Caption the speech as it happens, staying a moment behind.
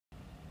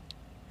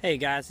Hey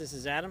guys, this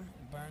is Adam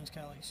at Burns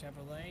Cadillac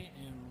Chevrolet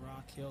in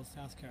Rock Hill,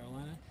 South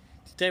Carolina.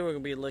 Today we're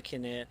going to be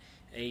looking at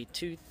a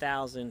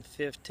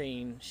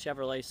 2015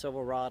 Chevrolet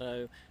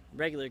Silverado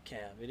regular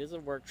cab. It is a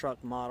work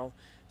truck model,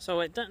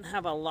 so it doesn't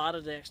have a lot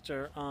of the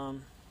extra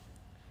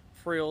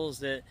frills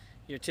that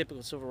your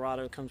typical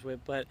Silverado comes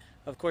with, but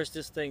of course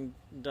this thing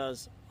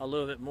does a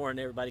little bit more than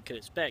everybody could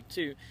expect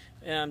too.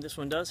 This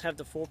one does have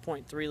the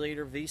 4.3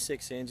 liter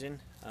V6 engine.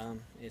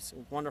 It's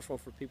wonderful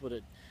for people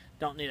that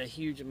don't need a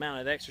huge amount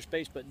of extra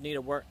space but need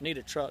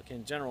a truck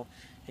in general.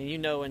 And you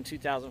know, in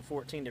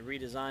 2014 they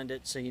redesigned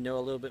it, so you know a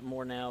little bit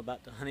more now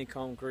about the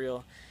honeycomb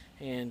grille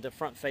and the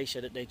front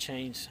fascia that they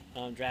changed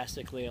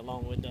drastically,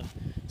 along with the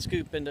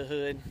scoop in the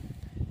hood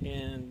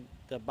and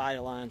the body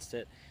lines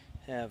that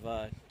have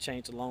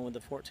changed along with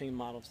the 14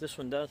 models. This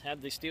one does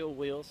have the steel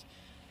wheels.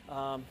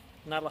 Not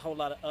a whole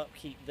lot of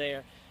upkeep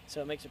there,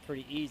 so it makes it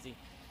pretty easy.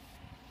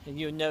 And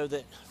you know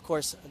that, of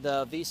course,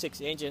 the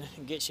V6 engine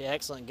gets you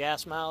excellent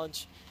gas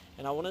mileage,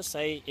 and I want to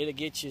say it'll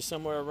get you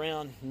somewhere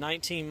around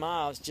 19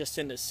 miles just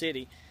in the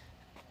city.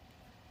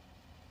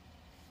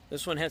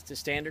 This one has the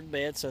standard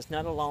bed, so it's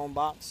not a long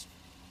box.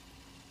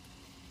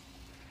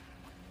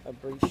 A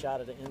brief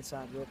shot of the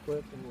inside real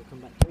quick, and we'll come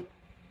back to it.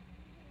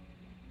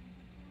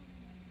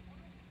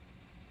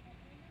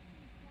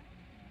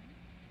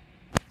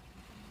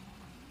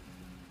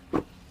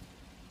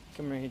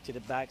 Come right here to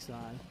the back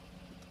side,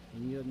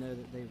 and you'll know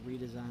that they've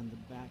redesigned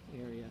the back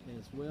area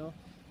as well.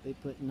 They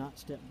put notch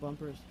step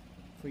bumpers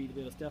for you to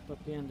be able to step up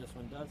in. This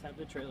one does have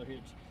the trailer hitch,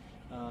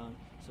 so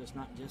it's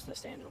not just a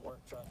standard work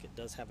truck. It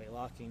does have a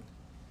locking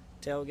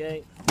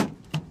tailgate.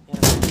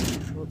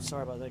 And, whoops,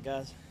 sorry about that,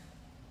 guys.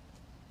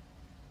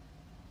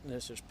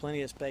 There's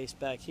plenty of space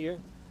back here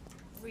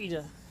for you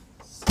to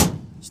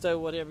stow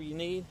whatever you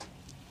need.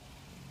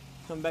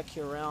 Come back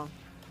here around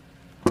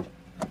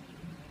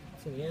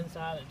to the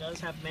inside. It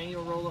does have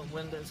manual roll-up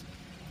windows,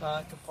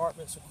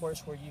 compartments, of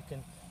course, where you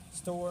can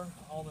store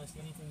almost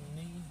anything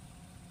you need.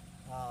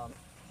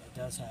 It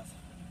does have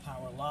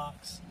power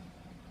locks,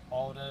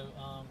 auto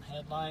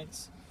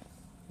headlights,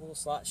 little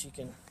slots you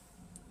can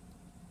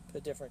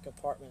put different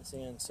compartments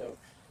in, so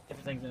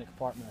everything's in a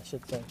compartment, I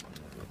should say.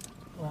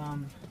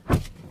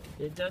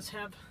 It does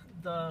have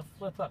the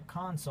flip-up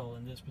console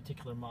in this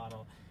particular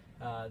model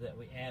that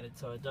we added,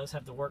 so it does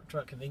have the work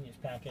truck convenience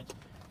package.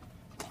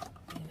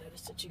 You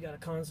notice that you got a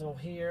console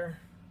here.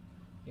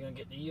 You're going to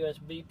get the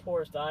USB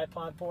ports, the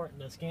iPod port, and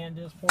the scan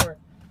disc port.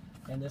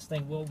 And this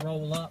thing will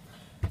roll up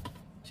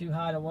to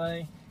hide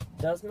away.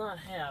 Does not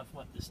have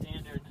what the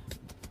standard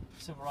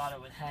Silverado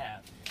would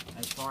have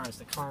as far as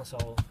the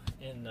console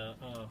in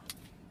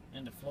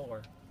the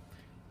floor.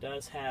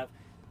 Does have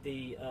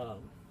the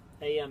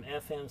AM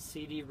FM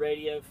CD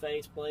radio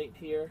faceplate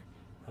here.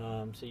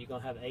 So you're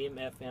going to have AM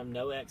FM,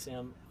 no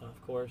XM,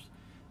 of course.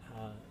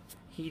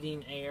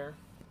 Heating, air,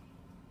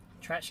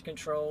 traction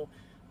control,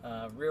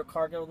 rear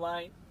cargo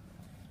light.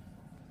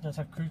 Does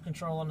have cruise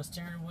control on the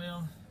steering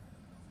wheel,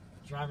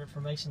 driver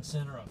information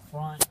center up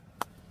front,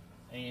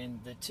 and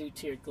the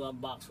two-tiered glove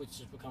box, which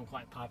has become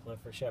quite popular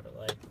for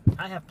Chevrolet.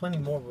 I have plenty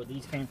more where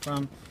these came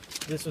from.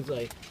 This was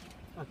a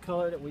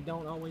color that we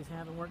don't always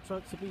have in work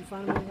trucks. If you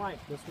find them in white,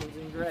 this one's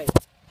in gray.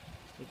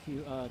 If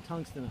you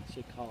tungsten, I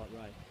should call it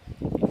right.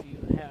 If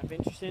you have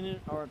interest in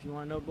it, or if you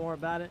want to know more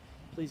about it,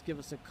 please give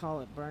us a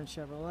call at Burns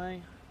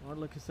Chevrolet, or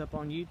look us up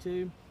on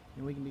YouTube.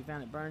 And we can be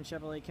found at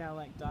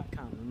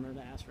burnschevroletcadillac.com. Remember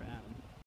to ask for Adam.